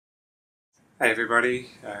Hey everybody,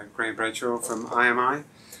 Graeme Bradshaw from IMI.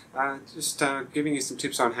 Just giving you some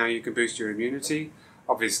tips on how you can boost your immunity.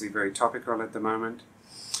 Obviously very topical at the moment.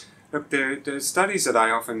 Look, the studies that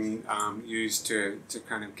I often use to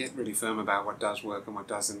kind of get really firm about what does work and what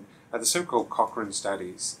doesn't are the so-called Cochrane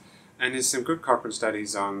studies. And there's some good Cochrane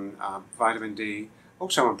studies on vitamin D,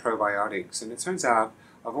 also on probiotics. And it turns out,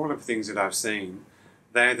 of all of the things that I've seen,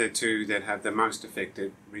 they're the two that have the most effect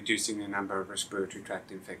at reducing the number of respiratory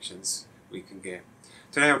tract infections we can get.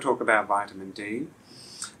 Today I'll talk about vitamin D.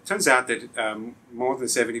 It turns out that more than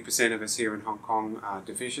 70% of us here in Hong Kong are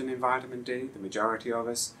deficient in vitamin D, the majority of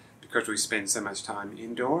us, because we spend so much time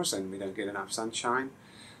indoors and we don't get enough sunshine.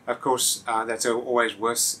 Of course, that's always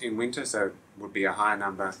worse in winter, so it would be a higher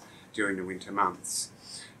number during the winter months.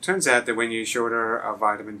 It turns out that when you're shorter of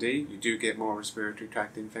vitamin D, you do get more respiratory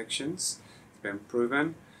tract infections. It's been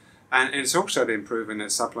proven. And it's also been proven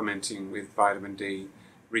that supplementing with vitamin D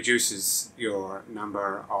reduces your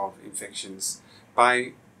number of infections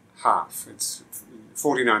by half. It's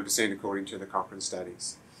 49% according to the Cochrane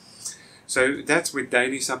studies. So that's with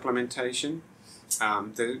daily supplementation.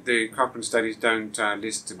 The Cochrane studies don't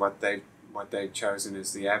list what they've chosen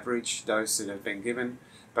as the average dose that have been given,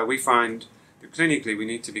 but we find that clinically we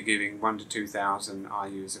need to be giving 1,000 to 2,000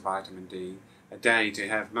 IUs of vitamin D a day to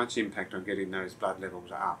have much impact on getting those blood levels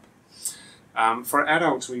up. For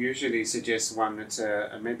adults, we usually suggest one that's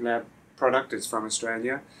a MedLab product. It's from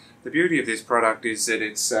Australia. The beauty of this product is that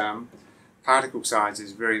its particle size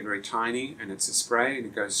is very, very tiny, and it's a spray, and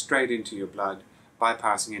it goes straight into your blood,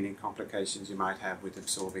 bypassing any complications you might have with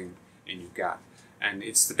absorbing in your gut. And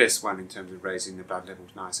it's the best one in terms of raising the blood levels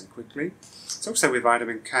nice and quickly. It's also with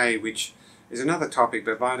vitamin K, which is another topic,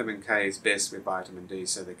 but vitamin K is best with vitamin D,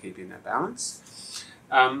 so they keep in that balance.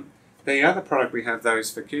 The other product we have those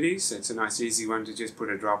for kiddies. It's a nice easy one to just put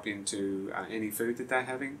a drop into any food that they're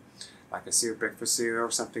having, like a breakfast cereal or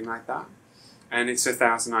something like that. And it's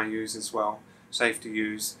 1,000 IUs as well, safe to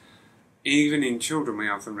use. Even in children we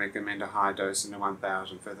often recommend a higher dose than the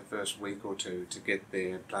 1,000 for the first week or two to get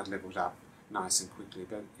their blood levels up nice and quickly.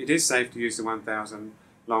 But it is safe to use the 1,000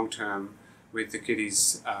 long term with the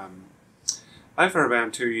kiddies over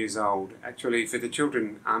around 2 years old. Actually, for the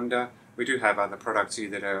children under, we do have other products here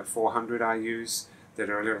that are 400 IUs that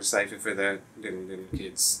are a little safer for the little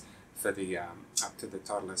kids for the up to the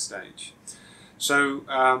toddler stage. So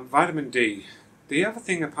vitamin D. The other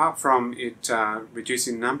thing, apart from it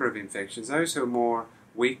reducing the number of infections, those who are more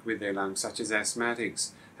weak with their lungs, such as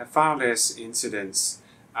asthmatics, have far less incidence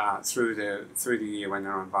through the year when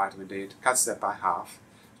they're on vitamin D. It cuts that by half.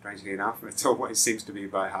 Strangely enough, it always seems to be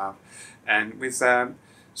by half. And with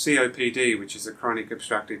COPD, which is a chronic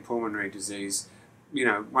obstructive pulmonary disease, you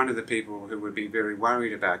know, one of the people who would be very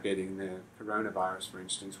worried about getting the coronavirus, for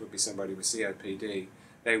instance, would be somebody with COPD.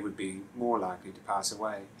 They would be more likely to pass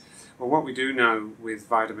away. Well, what we do know with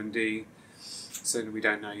vitamin D, certainly we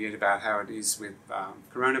don't know yet about how it is with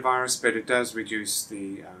coronavirus, but it does reduce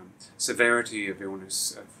the severity of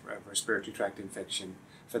illness, of respiratory tract infection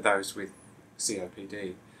for those with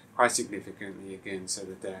COPD quite significantly again, so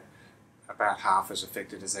that they're about half as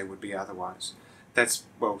affected as they would be otherwise. That's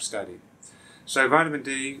well studied. So vitamin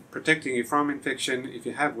D, protecting you from infection. If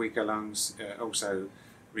you have weaker lungs, also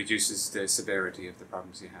reduces the severity of the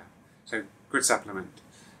problems you have. So good supplement,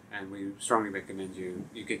 and we strongly recommend you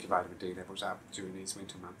get your vitamin D levels up during these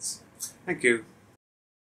winter months. Thank you.